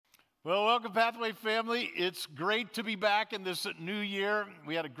Well, welcome, Pathway family. It's great to be back in this new year.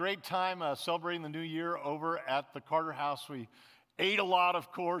 We had a great time celebrating the new year over at the Carter House. We ate a lot,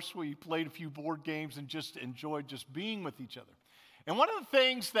 of course. We played a few board games and just enjoyed just being with each other. And one of the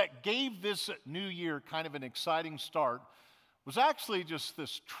things that gave this new year kind of an exciting start was actually just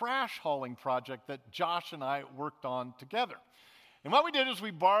this trash hauling project that Josh and I worked on together. And what we did is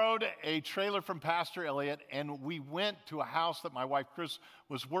we borrowed a trailer from Pastor Elliott, and we went to a house that my wife Chris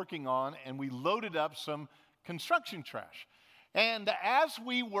was working on, and we loaded up some construction trash. And as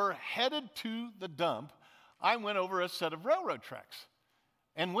we were headed to the dump, I went over a set of railroad tracks.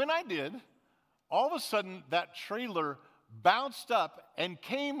 And when I did, all of a sudden that trailer bounced up and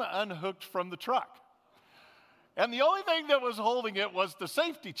came unhooked from the truck. And the only thing that was holding it was the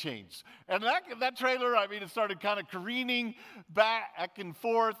safety chains. And that trailer, it started kind of careening back and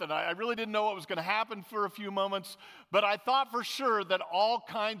forth, and I really didn't know what was going to happen for a few moments. But I thought for sure that all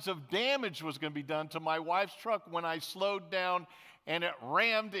kinds of damage was going to be done to my wife's truck when I slowed down and it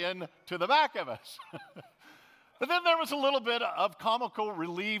rammed into the back of us. But then there was a little bit of comical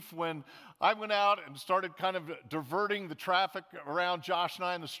relief when I went out and started kind of diverting the traffic around Josh and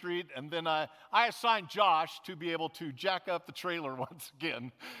I in the street. And then I assigned Josh to be able to jack up the trailer once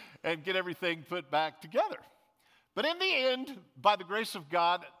again and get everything put back together. But in the end, by the grace of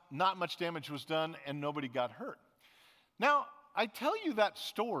God, not much damage was done and nobody got hurt. Now, I tell you that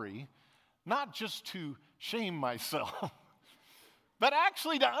story not just to shame myself, but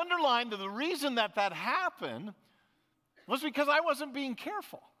actually to underline the reason that happened was because I wasn't being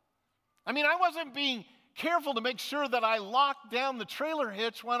careful. I wasn't being careful to make sure that I locked down the trailer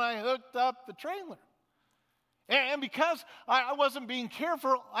hitch when I hooked up the trailer. And because I wasn't being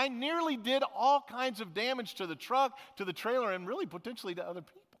careful, I nearly did all kinds of damage to the truck, to the trailer, and really potentially to other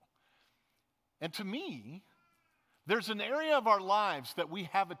people. And to me, there's an area of our lives that we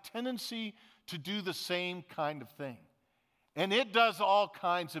have a tendency to do the same kind of thing. And it does all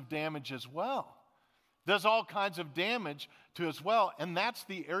kinds of damage as well. Does all kinds of damage to as well. And that's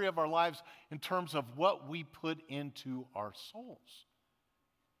the area of our lives in terms of what we put into our souls.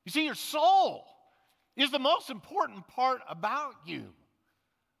 You see, your soul is the most important part about you.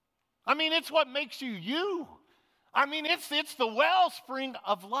 It's what makes you you. It's the wellspring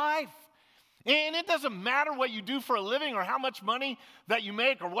of life. And it doesn't matter what you do for a living or how much money that you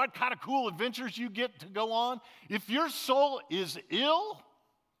make or what kind of cool adventures you get to go on. If your soul is ill,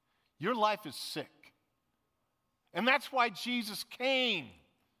 your life is sick. And that's why Jesus came,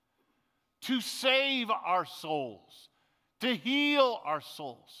 to save our souls, to heal our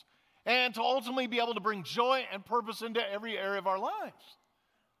souls, and to ultimately be able to bring joy and purpose into every area of our lives.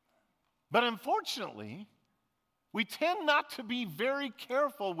 But unfortunately, we tend not to be very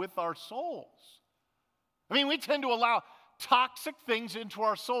careful with our souls. We tend to allow toxic things into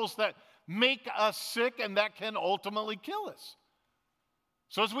our souls that make us sick and that can ultimately kill us.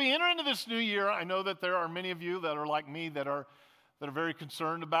 So as we enter into this new year, I know that there are many of you that are like me that are very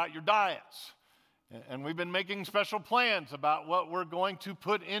concerned about your diets. And we've been making special plans about what we're going to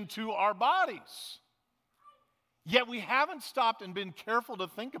put into our bodies. Yet we haven't stopped and been careful to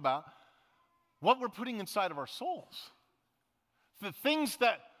think about what we're putting inside of our souls. The things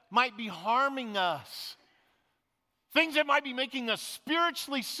that might be harming us. Things that might be making us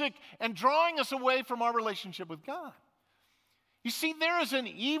spiritually sick and drawing us away from our relationship with God. You see, there is an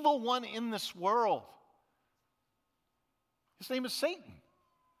evil one in this world. His name is Satan.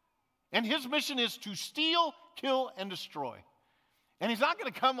 And his mission is to steal, kill, and destroy. And he's not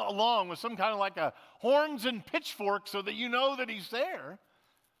going to come along with some kind of like a horns and pitchfork so that you know that he's there.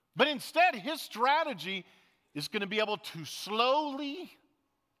 But instead, his strategy is going to be able to slowly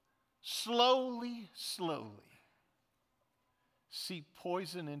seep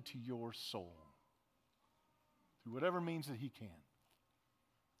poison into your soul through whatever means that he can.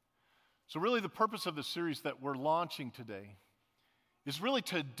 So really the purpose of the series that we're launching today is really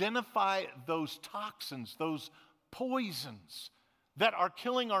to identify those toxins, those poisons that are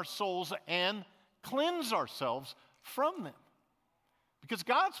killing our souls and cleanse ourselves from them. Because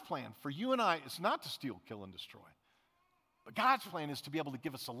God's plan for you and I is not to steal, kill, and destroy. But God's plan is to be able to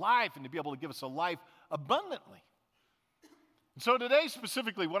give us a life and to be able to give us a life abundantly. And so today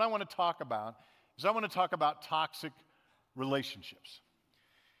specifically what I want to talk about is I want to talk about toxic relationships.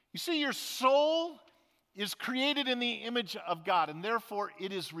 You see, your soul is created in the image of God, and therefore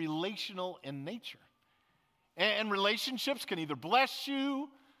it is relational in nature. And relationships can either bless you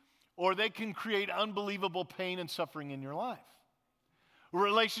or they can create unbelievable pain and suffering in your life.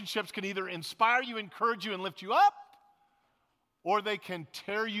 Relationships can either inspire you, encourage you, and lift you up, or they can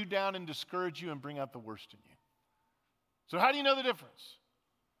tear you down and discourage you and bring out the worst in you. So how do you know the difference?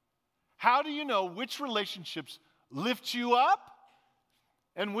 How do you know which relationships lift you up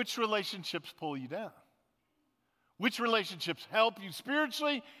and which relationships pull you down? Which relationships help you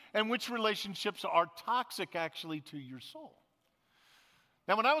spiritually and which relationships are toxic actually to your soul?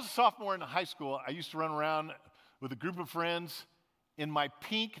 Now, when I was a sophomore in high school, I used to run around with a group of friends in my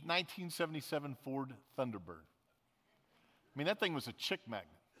pink 1977 Ford Thunderbird. I mean, that thing was a chick magnet.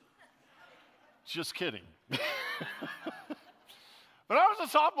 Just kidding. When I was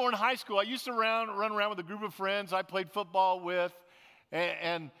a sophomore in high school, I used to run around with a group of friends I played football with,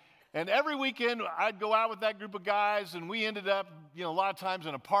 and every weekend I'd go out with that group of guys, and we ended up, a lot of times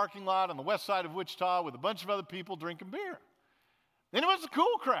in a parking lot on the west side of Wichita with a bunch of other people drinking beer. And it was a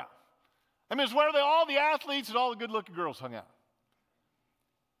cool crowd. I mean, it's where all the athletes and all the good-looking girls hung out.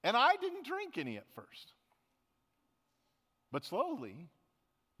 And I didn't drink any at first. But slowly,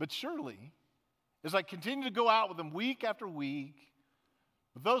 but surely, as I continued to go out with them week after week,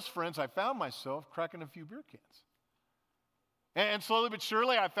 with those friends, I found myself cracking a few beer cans. And slowly but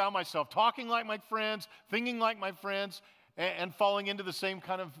surely, I found myself talking like my friends, thinking like my friends, and falling into the same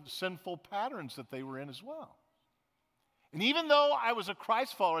kind of sinful patterns that they were in as well. And even though I was a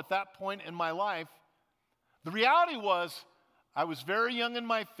Christ follower at that point in my life, the reality was I was very young in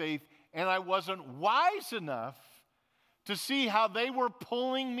my faith, and I wasn't wise enough to see how they were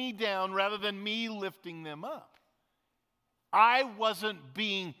pulling me down rather than me lifting them up. I wasn't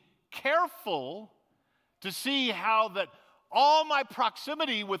being careful to see how that all my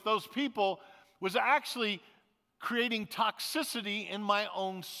proximity with those people was actually creating toxicity in my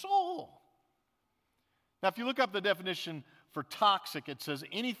own soul. Now, if you look up the definition for toxic, it says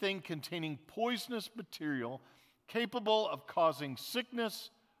anything containing poisonous material capable of causing sickness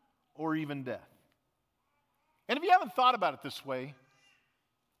or even death. And if you haven't thought about it this way,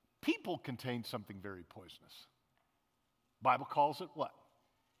 people contain something very poisonous. The Bible calls it what?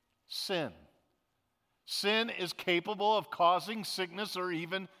 Sin. Sin is capable of causing sickness or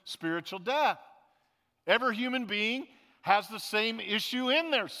even spiritual death. Every human being has the same issue in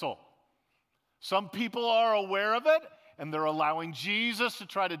their soul. Some people are aware of it, and they're allowing Jesus to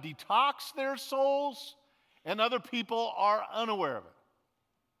try to detox their souls, and other people are unaware of it.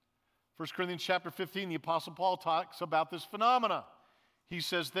 1 Corinthians chapter 15, the Apostle Paul talks about this phenomena. He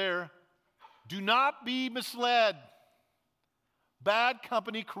says there, do not be misled. Bad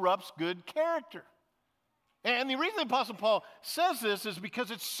company corrupts good character. And the reason the Apostle Paul says this is because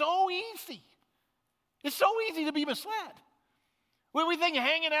it's so easy. It's so easy to be misled. When we think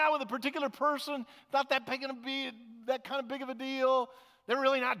hanging out with a particular person, not that kind of big of a deal, they're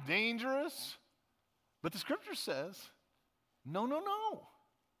really not dangerous. But the scripture says, no.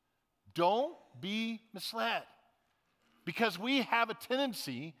 Don't be misled. Because we have a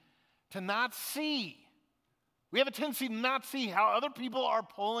tendency to not see. We have a tendency to not see how other people are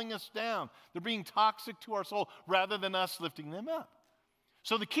pulling us down. They're being toxic to our soul rather than us lifting them up.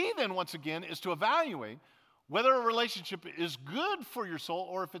 So the key then, once again, is to evaluate whether a relationship is good for your soul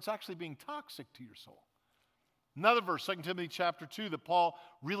or if it's actually being toxic to your soul. Another verse, 2 Timothy chapter 2, that Paul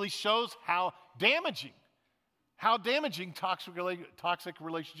really shows how damaging toxic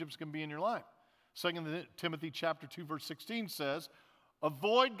relationships can be in your life. 2 Timothy chapter 2, verse 16 says,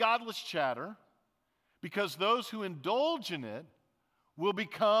 avoid godless chatter, because those who indulge in it will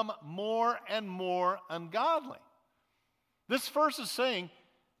become more and more ungodly. This verse is saying,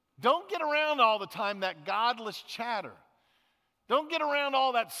 don't get around all the time that godless chatter. Don't get around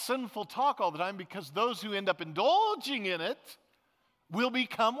all that sinful talk all the time, because those who end up indulging in it will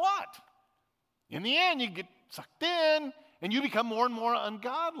become what? In the end, you get sucked in and you become more and more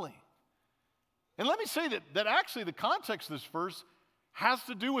ungodly. And let me say that actually the context of this verse has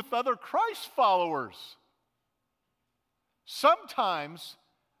to do with other Christ followers. Sometimes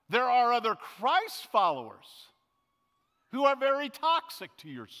there are other Christ followers who are very toxic to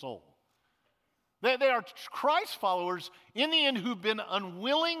your soul. They are Christ followers in the end who've been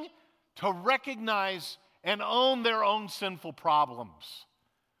unwilling to recognize and own their own sinful problems.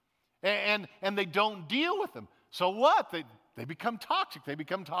 And they don't deal with them. So what? They become toxic. They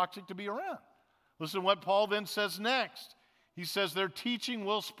become toxic to be around. Listen to what Paul then says next. He says their teaching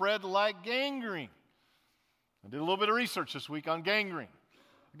will spread like gangrene. I did a little bit of research this week on gangrene.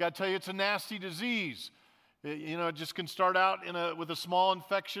 I got to tell you, it's a nasty disease. It just can start out with a small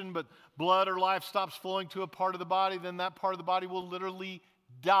infection, but blood or life stops flowing to a part of the body, then that part of the body will literally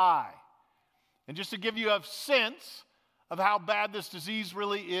die. And just to give you a sense of how bad this disease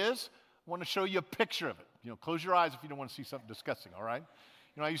really is, I want to show you a picture of it. Close your eyes if you don't want to see something disgusting, all right?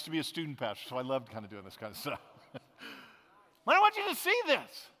 I used to be a student pastor, so I loved kind of doing this kind of stuff. But I want you to see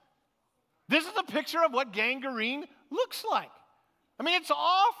this. This is a picture of what gangrene looks like. I mean, it's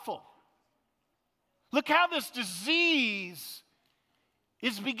awful. Look how this disease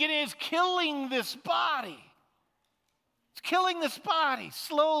is killing this body. It's killing this body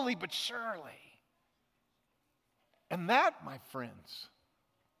slowly but surely. And that, my friends,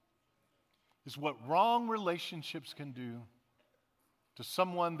 is what wrong relationships can do to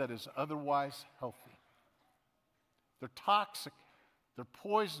someone that is otherwise healthy. They're toxic. They're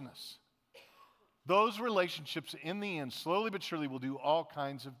poisonous. Those relationships, in the end, slowly but surely, will do all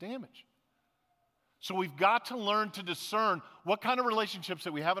kinds of damage. So we've got to learn to discern what kind of relationships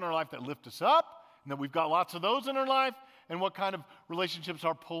that we have in our life that lift us up, and that we've got lots of those in our life, and what kind of relationships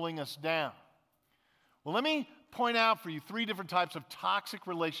are pulling us down. Well, let me point out for you 3 different types of toxic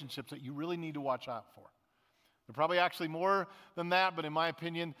relationships that you really need to watch out for. There are probably actually more than that, but in my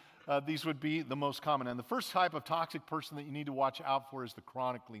opinion, these would be the most common. And the first type of toxic person that you need to watch out for is the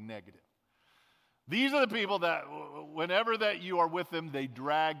chronically negative. These are the people that whenever that you are with them, they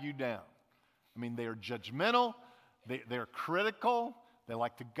drag you down. I mean, they are judgmental, they're critical, they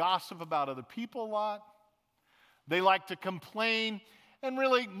like to gossip about other people a lot, they like to complain, and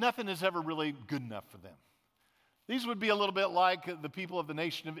really nothing is ever really good enough for them. These would be a little bit like the people of the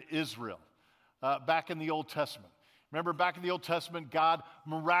nation of Israel back in the Old Testament. Remember, back in the Old Testament, God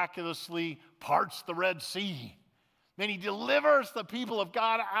miraculously parts the Red Sea. Then he delivers the people of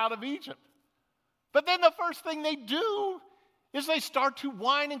God out of Egypt. But then the first thing they do is they start to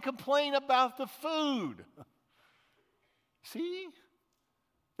whine and complain about the food. See?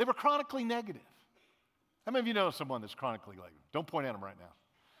 They were chronically negative. How many of you know someone that's chronically negative? Don't point at them right now.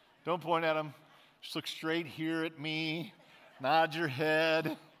 Don't point at them. Just look straight here at me. Nod your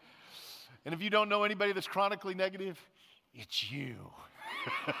head. And if you don't know anybody that's chronically negative, it's you.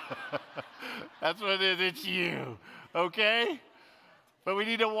 That's what it is. It's you. Okay? But we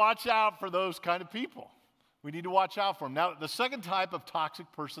need to watch out for those kind of people. We need to watch out for them. Now, the second type of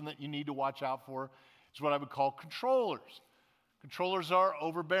toxic person that you need to watch out for is what I would call controllers. Controllers are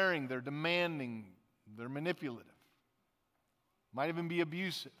overbearing, they're demanding, they're manipulative, might even be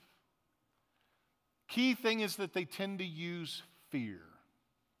abusive. Key thing is that they tend to use fear.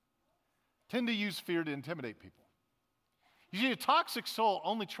 Tend to use fear to intimidate people. You see, a toxic soul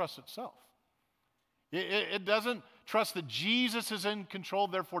only trusts itself. It doesn't trust that Jesus is in control,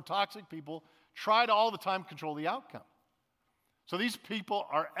 therefore toxic people try to all the time control the outcome. So these people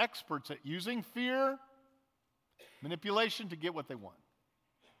are experts at using fear, manipulation to get what they want,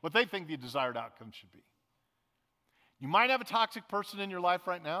 what they think the desired outcome should be. You might have a toxic person in your life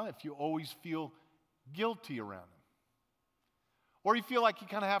right now if you always feel guilty around them. Or you feel like you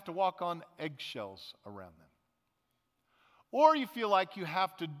kind of have to walk on eggshells around them. Or you feel like you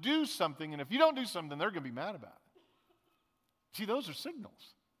have to do something, and if you don't do something, they're going to be mad about it. See, those are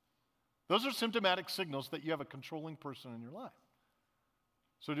signals. Those are symptomatic signals that you have a controlling person in your life.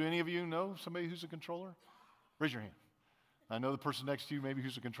 So do any of you know somebody who's a controller? Raise your hand. I know the person next to you maybe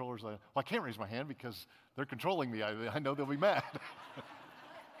who's a controller is like, well, I can't raise my hand because they're controlling me. I know they'll be mad.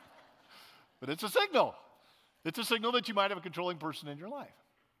 But it's a signal. It's a signal that you might have a controlling person in your life.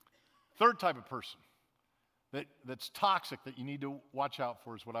 Third type of person that's toxic that you need to watch out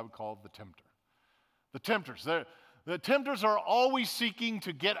for is what I would call the tempter. The tempters. The tempters are always seeking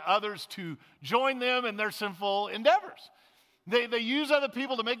to get others to join them in their sinful endeavors. They use other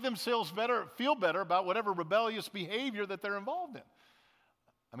people to make themselves feel better about whatever rebellious behavior that they're involved in.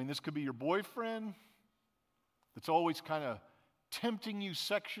 I mean, this could be your boyfriend that's always kind of tempting you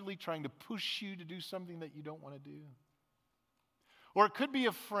sexually, trying to push you to do something that you don't want to do. Or it could be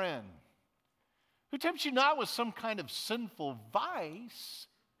a friend who tempts you not with some kind of sinful vice,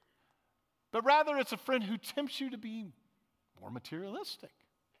 but rather it's a friend who tempts you to be more materialistic.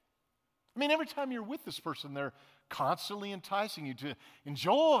 I mean, every time you're with this person, they're constantly enticing you to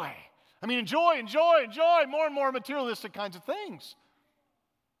enjoy. I mean, enjoy, more and more materialistic kinds of things.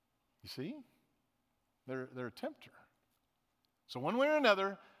 You see? They're a tempter. So one way or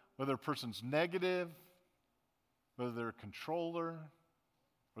another, whether a person's negative, whether they're a controller,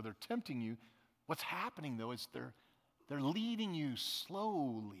 or they're tempting you, what's happening, though, is they're leading you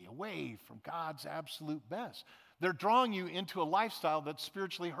slowly away from God's absolute best. They're drawing you into a lifestyle that's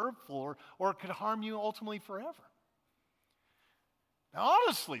spiritually hurtful or could harm you ultimately forever. Now,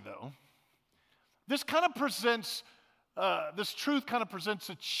 honestly, though, this truth kind of presents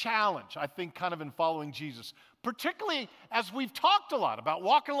a challenge, I think, kind of in following Jesus, particularly as we've talked a lot about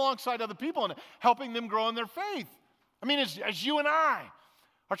walking alongside other people and helping them grow in their faith. I mean, as you and I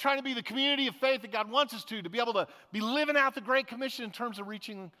are trying to be the community of faith that God wants us to be able to be living out the Great Commission in terms of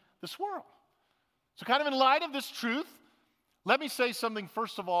reaching this world. So kind of in light of this truth, let me say something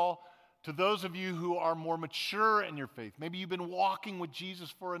first of all to those of you who are more mature in your faith. Maybe you've been walking with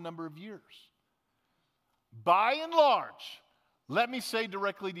Jesus for a number of years. by and large, let me say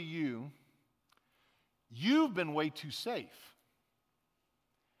directly to you, you've been way too safe.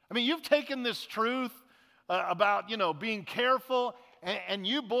 I mean, you've taken this truth about, being careful, and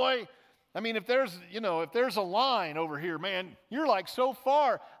you, boy, I mean, if there's a line over here, man, you're like so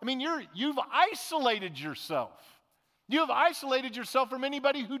far. I mean, you've isolated yourself. You have isolated yourself from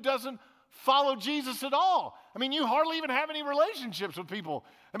anybody who doesn't follow Jesus at all. I mean, you hardly even have any relationships with people.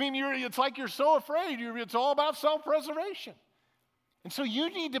 I mean, it's like you're so afraid. It's all about self-preservation. And so you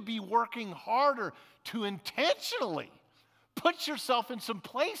need to be working harder to intentionally put yourself in some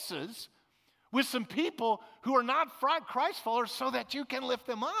places with some people who are not Christ followers so that you can lift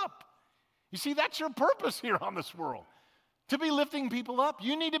them up. You see, that's your purpose here on this world, to be lifting people up.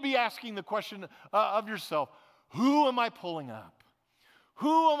 You need to be asking the question of yourself, who am I pulling up?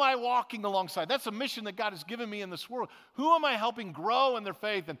 Who am I walking alongside? That's a mission that God has given me in this world. Who am I helping grow in their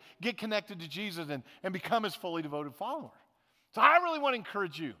faith and get connected to Jesus and become his fully devoted follower? So I really want to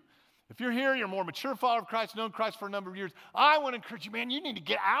encourage you. If you're here, you're a more mature follower of Christ, known Christ for a number of years, I want to encourage you, man, you need to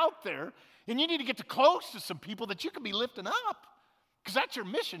get out there and you need to get close to some people that you can be lifting up. Because that's your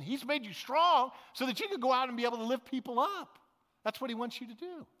mission. He's made you strong so that you can go out and be able to lift people up. That's what he wants you to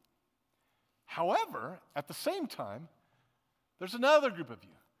do. However, at the same time, there's another group of you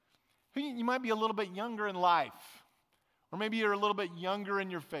who you might be a little bit younger in life, or maybe you're a little bit younger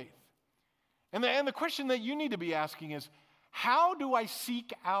in your faith. And the question that you need to be asking is, how do I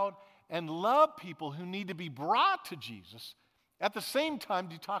seek out and love people who need to be brought to Jesus, at the same time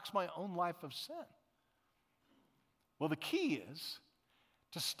detox my own life of sin? Well, the key is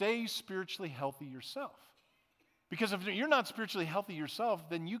to stay spiritually healthy yourself. Because if you're not spiritually healthy yourself,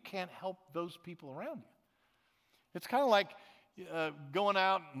 then you can't help those people around you. It's kind of like going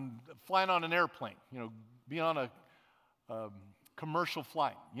out and flying on an airplane, being on a commercial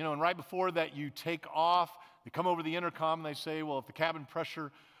flight. And right before that you take off, they come over the intercom and they say, well, if the cabin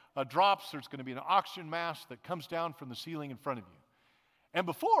pressure drops, there's going to be an oxygen mask that comes down from the ceiling in front of you. And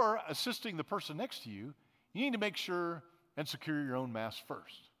before assisting the person next to you, you need to make sure and secure your own mask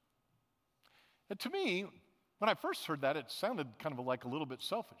first. And to me, when I first heard that, it sounded kind of like a little bit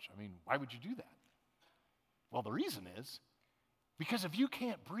selfish. I mean, why would you do that? Well, the reason is because if you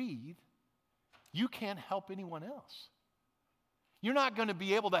can't breathe, you can't help anyone else. You're not going to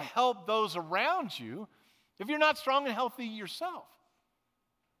be able to help those around you if you're not strong and healthy yourself.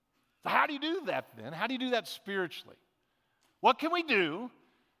 So how do you do that then? How do you do that spiritually? What can we do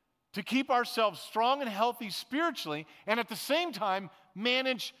to keep ourselves strong and healthy spiritually and at the same time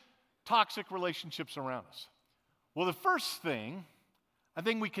manage toxic relationships around us? Well, the first thing I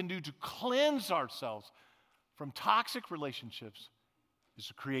think we can do to cleanse ourselves from toxic relationships is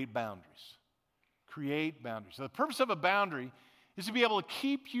to create boundaries. Create boundaries. So the purpose of a boundary is to be able to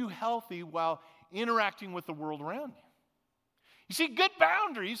keep you healthy while interacting with the world around you. You see, good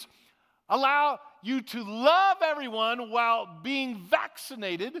boundaries allow you to love everyone while being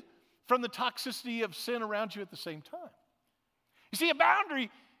vaccinated from the toxicity of sin around you at the same time. You see, a boundary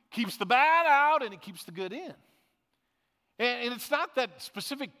keeps the bad out and it keeps the good in. And it's not that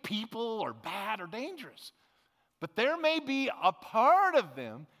specific people are bad or dangerous, but there may be a part of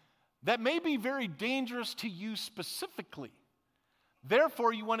them that may be very dangerous to you specifically.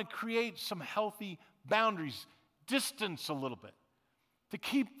 Therefore, you want to create some healthy boundaries, distance a little bit, to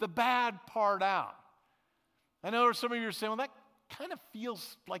keep the bad part out. I know some of you are saying, well, that kind of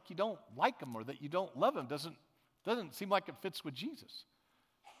feels like you don't like him or that you don't love him. Doesn't seem like it fits with Jesus.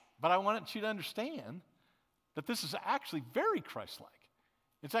 But I want you to understand that this is actually very Christ-like.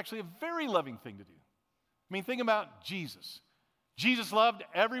 It's actually a very loving thing to do. I mean, think about Jesus. Jesus loved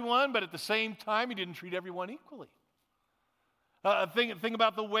everyone, but at the same time, he didn't treat everyone equally. Think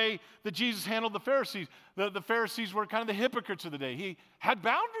about the way that Jesus handled the Pharisees. The Pharisees were kind of the hypocrites of the day. He had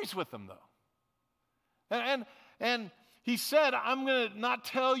boundaries with them, though. And he said, I'm going to not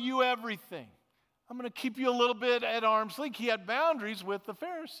tell you everything. I'm going to keep you a little bit at arm's length. He had boundaries with the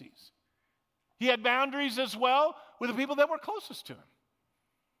Pharisees. He had boundaries as well with the people that were closest to him.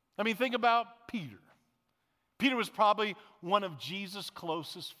 I mean, think about Peter. Peter was probably one of Jesus'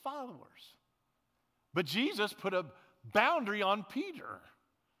 closest followers. But Jesus put a boundary on Peter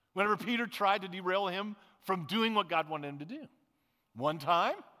whenever Peter tried to derail him from doing what God wanted him to do. One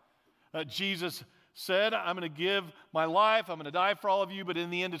time, Jesus said, I'm going to give my life, I'm going to die for all of you, but in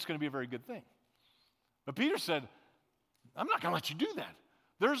the end, it's going to be a very good thing. But Peter said, I'm not going to let you do that.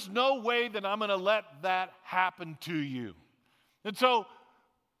 There's no way that I'm going to let that happen to you. And so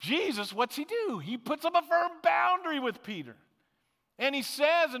Jesus, what's he do? He puts up a firm boundary with Peter. And he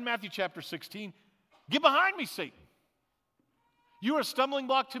says in Matthew chapter 16, get behind me, Satan. You are a stumbling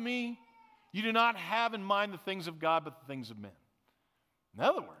block to me. You do not have in mind the things of God, but the things of men. In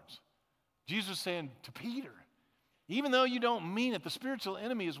other words, Jesus is saying to Peter, even though you don't mean it, the spiritual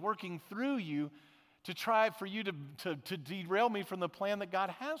enemy is working through you to try for you to derail me from the plan that God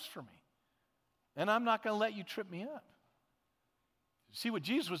has for me. And I'm not going to let you trip me up. See what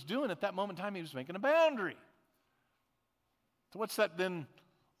Jesus was doing at that moment in time, he was making a boundary. So what's that then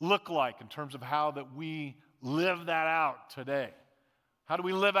look like in terms of how that we live that out today? How do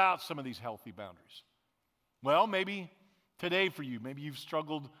we live out some of these healthy boundaries? Well, maybe today for you, maybe you've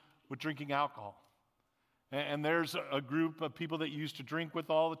struggled with drinking alcohol. And there's a group of people that you used to drink with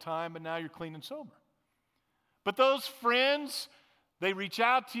all the time, but now you're clean and sober. But those friends, they reach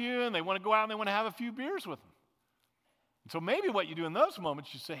out to you and they want to go out and they want to have a few beers with them. And so maybe what you do in those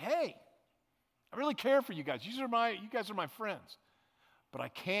moments, you say, hey, I really care for you guys. You guys are my friends. But I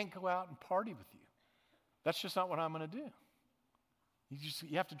can't go out and party with you. That's just not what I'm going to do.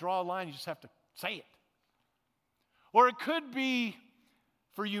 You have to draw a line. You just have to say it. Or it could be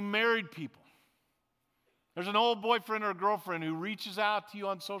for you married people. There's an old boyfriend or a girlfriend who reaches out to you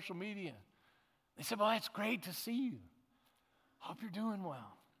on social media. They say, well, it's great to see you. Hope you're doing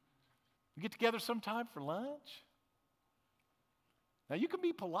well. We get together sometime for lunch. Now, you can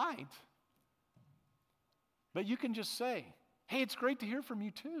be polite, but you can just say, hey, it's great to hear from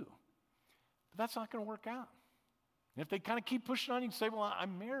you too. But that's not going to work out. And if they kind of keep pushing on you and say, well,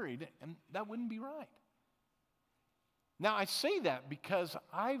 I'm married, and that wouldn't be right. Now, I say that because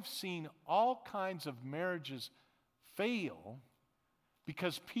I've seen all kinds of marriages fail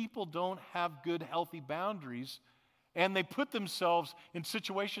because people don't have good, healthy boundaries, and they put themselves in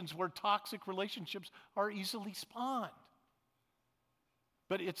situations where toxic relationships are easily spawned.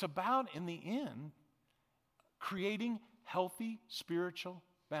 But it's about, in the end, creating healthy spiritual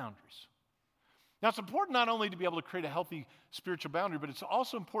boundaries. Now, it's important not only to be able to create a healthy spiritual boundary, but it's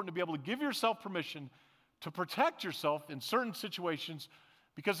also important to be able to give yourself permission to protect yourself in certain situations,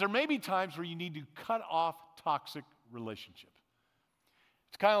 because there may be times where you need to cut off toxic relationships.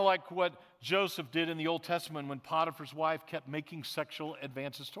 It's kind of like what Joseph did in the Old Testament when Potiphar's wife kept making sexual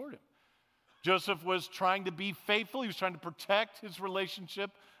advances toward him. Joseph was trying to be faithful. He was trying to protect his relationship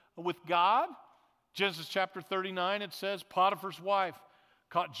with God. Genesis chapter 39, it says, Potiphar's wife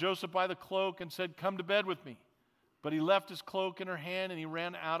caught Joseph by the cloak and said, come to bed with me. But he left his cloak in her hand and he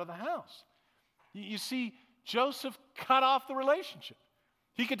ran out of the house. You see, Joseph cut off the relationship.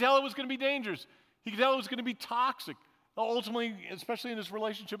 He could tell it was going to be dangerous. He could tell it was going to be toxic. Ultimately, especially in his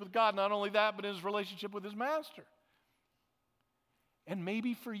relationship with God, not only that, but in his relationship with his master. And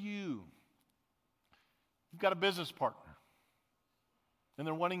maybe for you, you've got a business partner, and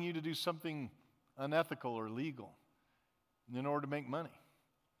they're wanting you to do something unethical or illegal in order to make money.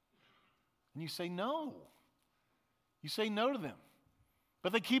 And you say no. You say no to them.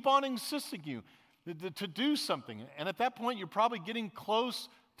 But they keep on insisting you to do something. And at that point, you're probably getting close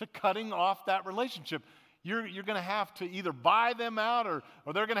to cutting off that relationship. You're going to have to either buy them out or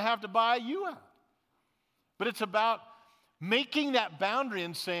they're going to have to buy you out. But it's about making that boundary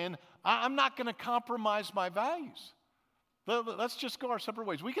and saying, I'm not going to compromise my values. Let's just go our separate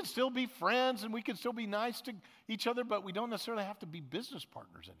ways. We can still be friends and we can still be nice to each other, but we don't necessarily have to be business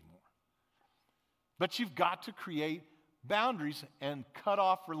partners anymore. But you've got to create boundaries and cut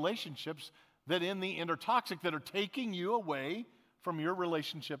off relationships that in the end are toxic, that are taking you away from your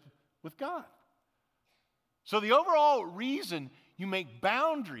relationship with God. So the overall reason you make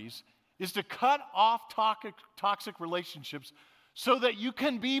boundaries is to cut off toxic relationships so that you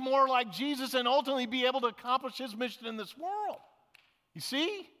can be more like Jesus and ultimately be able to accomplish his mission in this world. You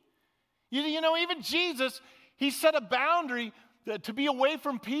see? You know, even Jesus, he set a boundary to be away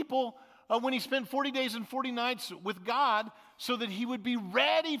from people when he spent 40 days and 40 nights with God so that he would be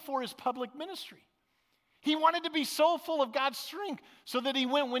ready for his public ministry. He wanted to be so full of God's strength so that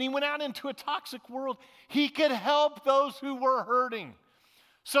when he went out into a toxic world, he could help those who were hurting,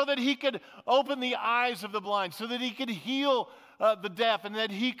 so that he could open the eyes of the blind, so that he could heal the deaf, and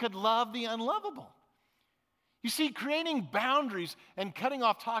that he could love the unlovable. You see, creating boundaries and cutting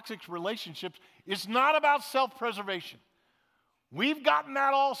off toxic relationships is not about self-preservation. We've gotten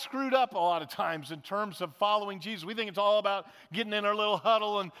that all screwed up a lot of times in terms of following Jesus. We think it's all about getting in our little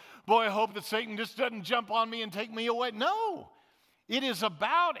huddle and, boy, I hope that Satan just doesn't jump on me and take me away. No, it is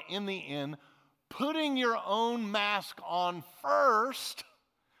about, in the end, putting your own mask on first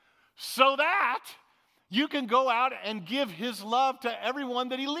so that you can go out and give his love to everyone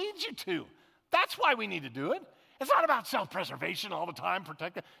that he leads you to. That's why we need to do it. It's not about self-preservation all the time,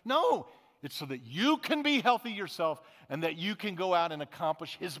 protecting. No, it's so that you can be healthy yourself and that you can go out and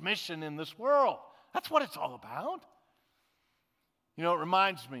accomplish his mission in this world. That's what it's all about. You know, it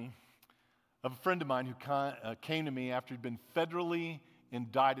reminds me of a friend of mine who came to me after he'd been federally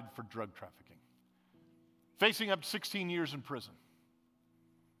indicted for drug trafficking, facing up to 16 years in prison.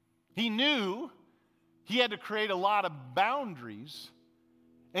 He knew he had to create a lot of boundaries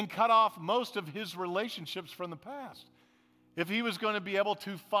and cut off most of his relationships from the past if he was going to be able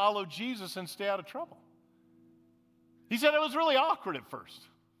to follow Jesus and stay out of trouble. He said it was really awkward at first.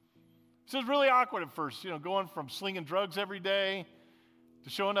 He said it was really awkward at first, going from slinging drugs every day to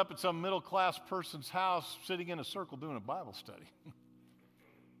showing up at some middle-class person's house, sitting in a circle doing a Bible study.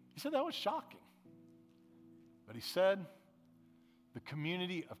 He said that was shocking. But he said the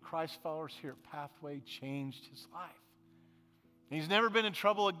community of Christ followers here at Pathway changed his life. And he's never been in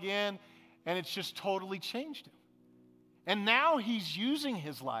trouble again, and it's just totally changed him. And now he's using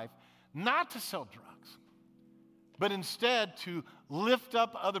his life not to sell drugs, but instead to lift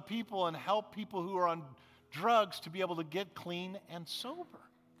up other people and help people who are on drugs to be able to get clean and sober.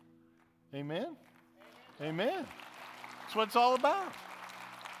 Amen? Amen. That's what it's all about.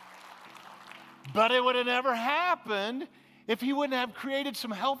 But it would have never happened if he wouldn't have created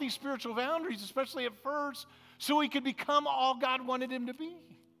some healthy spiritual boundaries, especially at first, so he could become all God wanted him to be.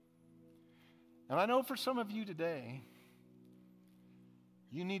 And I know for some of you today,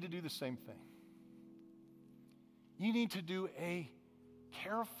 you need to do the same thing. You need to do a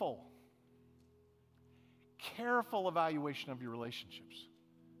careful evaluation of your relationships.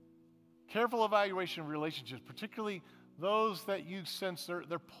 Careful evaluation of relationships, particularly those that you sense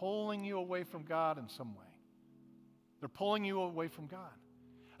they're pulling you away from God in some way. They're pulling you away from God.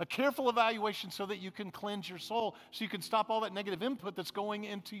 A careful evaluation so that you can cleanse your soul, so you can stop all that negative input that's going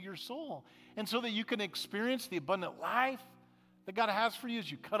into your soul, and so that you can experience the abundant life that God has for you as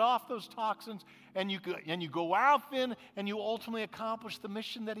you cut off those toxins and you go out then and you ultimately accomplish the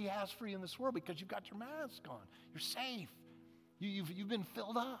mission that He has for you in this world because you've got your mask on. You're safe. You've been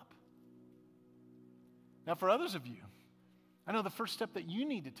filled up. Now, for others of you, I know the first step that you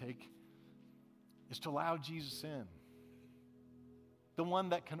need to take is to allow Jesus in, the one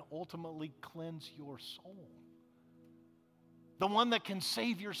that can ultimately cleanse your soul, the one that can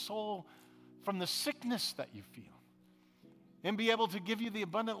save your soul from the sickness that you feel and be able to give you the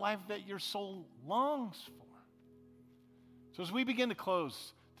abundant life that your soul longs for. So as we begin to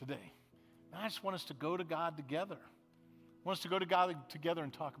close today, I just want us to go to God together. I want us to go to God together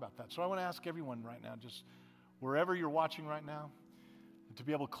and talk about that. So I want to ask everyone right now, just wherever you're watching right now, to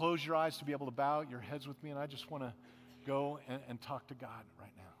be able to close your eyes, to be able to bow your heads with me, and I just want to go and talk to God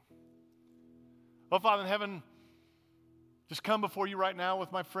right now. Oh, Father in heaven, just come before you right now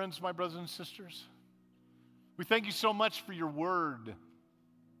with my friends, my brothers and sisters. We thank you so much for your word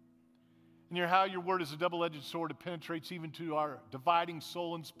and how your word is a double-edged sword. It penetrates even to our dividing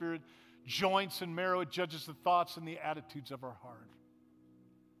soul and spirit, joints and marrow. It judges the thoughts and the attitudes of our heart.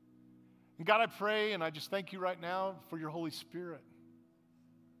 And God, I pray and I just thank you right now for your Holy Spirit.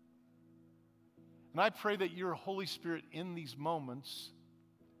 And I pray that your Holy Spirit in these moments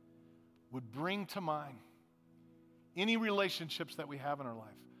would bring to mind any relationships that we have in our life.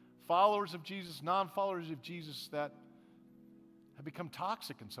 Followers of Jesus, non-followers of Jesus that have become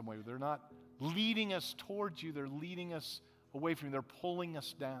toxic in some way. They're not leading us towards you. They're leading us away from you. They're pulling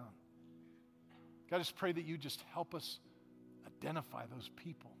us down. God, I just pray that you just help us identify those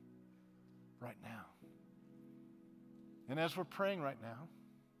people right now. And as we're praying right now,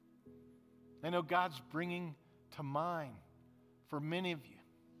 I know God's bringing to mind for many of you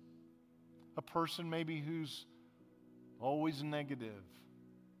a person maybe who's always negative.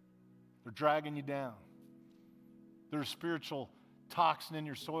 They're dragging you down. There's a spiritual toxin in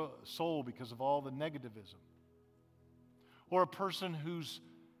your soul because of all the negativism. Or a person who's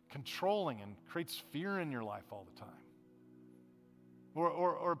controlling and creates fear in your life all the time.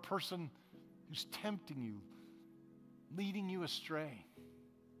 Or a person who's tempting you, leading you astray.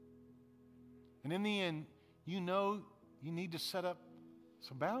 And in the end, you know you need to set up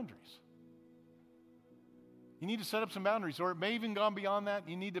some boundaries. You need to set up some boundaries, or it may even gone beyond that.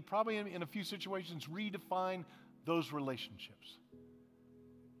 You need to probably, in a few situations, redefine those relationships.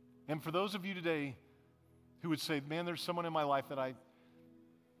 And for those of you today who would say, man, there's someone in my life that I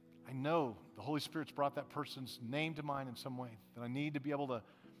know the Holy Spirit's brought that person's name to mind in some way, that I need to be able to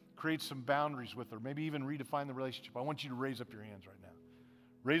create some boundaries with, or maybe even redefine the relationship. I want you to raise up your hands right now.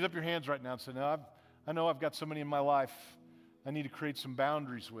 Raise up your hands right now and say, no, I know I've got somebody in my life I need to create some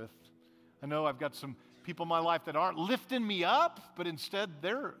boundaries with. I know I've got some people in my life that aren't lifting me up, but instead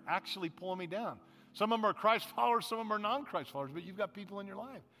they're actually pulling me down. Some of them are Christ followers, some of them are non-Christ followers, but you've got people in your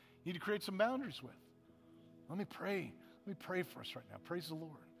life you need to create some boundaries with. Let me pray. Let me pray for us right now. Praise the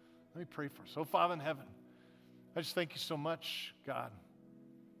Lord. Let me pray for us. Oh, Father in heaven, I just thank you so much, God,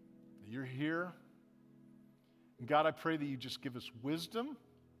 that you're here. And God, I pray that you just give us wisdom.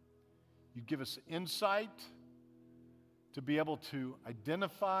 You give us insight to be able to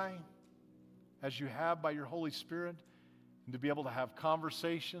identify as you have by your Holy Spirit, and to be able to have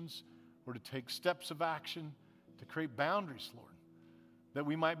conversations or to take steps of action to create boundaries, Lord, that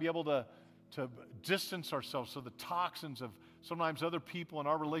we might be able to distance ourselves so the toxins of sometimes other people and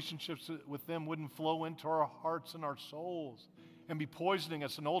our relationships with them wouldn't flow into our hearts and our souls and be poisoning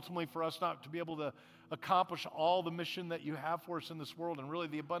us, and ultimately for us not to be able to accomplish all the mission that you have for us in this world and really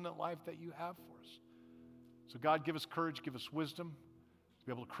the abundant life that you have for us. So God, give us courage, give us wisdom to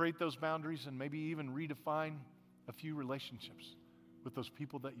be able to create those boundaries and maybe even redefine a few relationships with those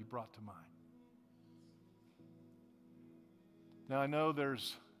people that you brought to mind. Now, I know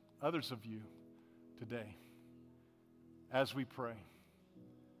there's others of you today, as we pray,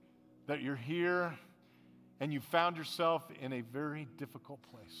 that you're here and you found yourself in a very difficult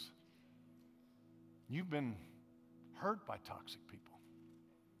place. You've been hurt by toxic people.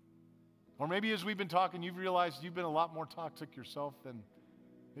 Or maybe as we've been talking, you've realized you've been a lot more toxic yourself than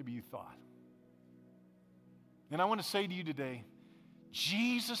maybe you thought. And I want to say to you today,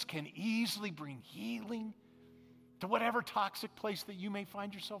 Jesus can easily bring healing to whatever toxic place that you may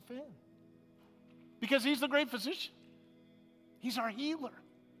find yourself in. Because he's the great physician. He's our healer.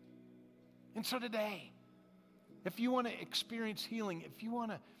 And so today, if you want to experience healing, if you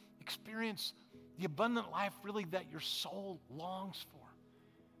want to experience the abundant life really that your soul longs for,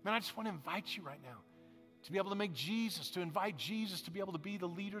 man, I just want to invite you right now to be able to make Jesus, to invite Jesus to be able to be the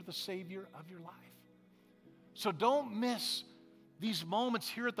leader, the Savior of your life. So don't miss these moments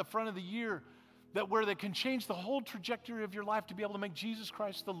here at the front of the year where they can change the whole trajectory of your life to be able to make Jesus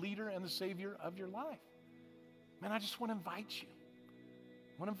Christ the leader and the Savior of your life. Man, I just want to invite you.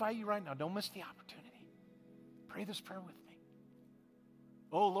 I want to invite you right now. Don't miss the opportunity. Pray this prayer with me.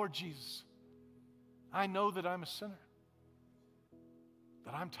 Oh, Lord Jesus, I know that I'm a sinner,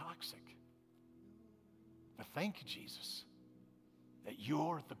 that I'm toxic. But thank you, Jesus, that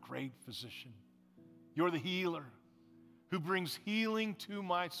you're the great physician. You're the healer who brings healing to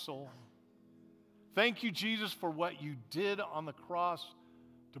my soul. Thank you, Jesus, for what you did on the cross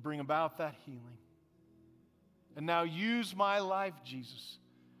to bring about that healing. And now use my life, Jesus,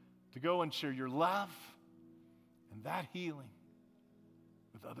 to go and share your love and that healing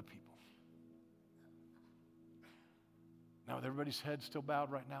with other people. Now, with everybody's head still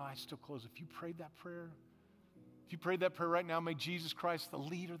bowed right now, I still close. If you prayed that prayer, right now, may Jesus Christ, the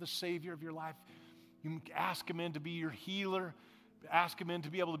leader, the Savior of your life, you ask him in to be your healer. Ask him in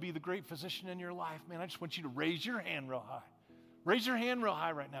to be able to be the great physician in your life. Man, I just want you to raise your hand real high. Raise your hand real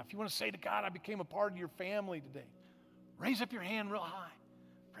high right now. If you want to say to God, I became a part of your family today. Raise up your hand real high.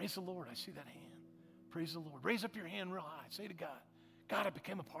 Praise the Lord. I see that hand. Praise the Lord. Raise up your hand real high. Say to God, God, I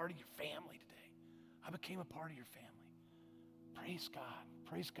became a part of your family today. I became a part of your family. Praise God.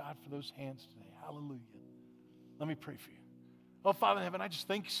 Praise God for those hands today. Hallelujah. Let me pray for you. Oh, Father in heaven, I just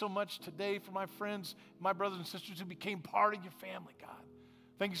thank you so much today for my friends, my brothers and sisters who became part of your family, God.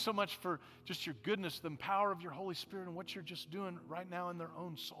 Thank you so much for just your goodness, the power of your Holy Spirit, and what you're just doing right now in their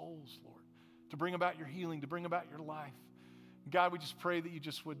own souls, Lord, to bring about your healing, to bring about your life. God, we just pray that you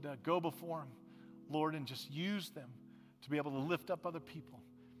just would go before them, Lord, and just use them to be able to lift up other people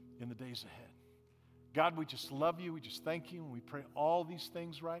in the days ahead. God, we just love you. We just thank you. And we pray all these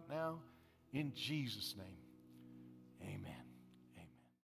things right now in Jesus' name.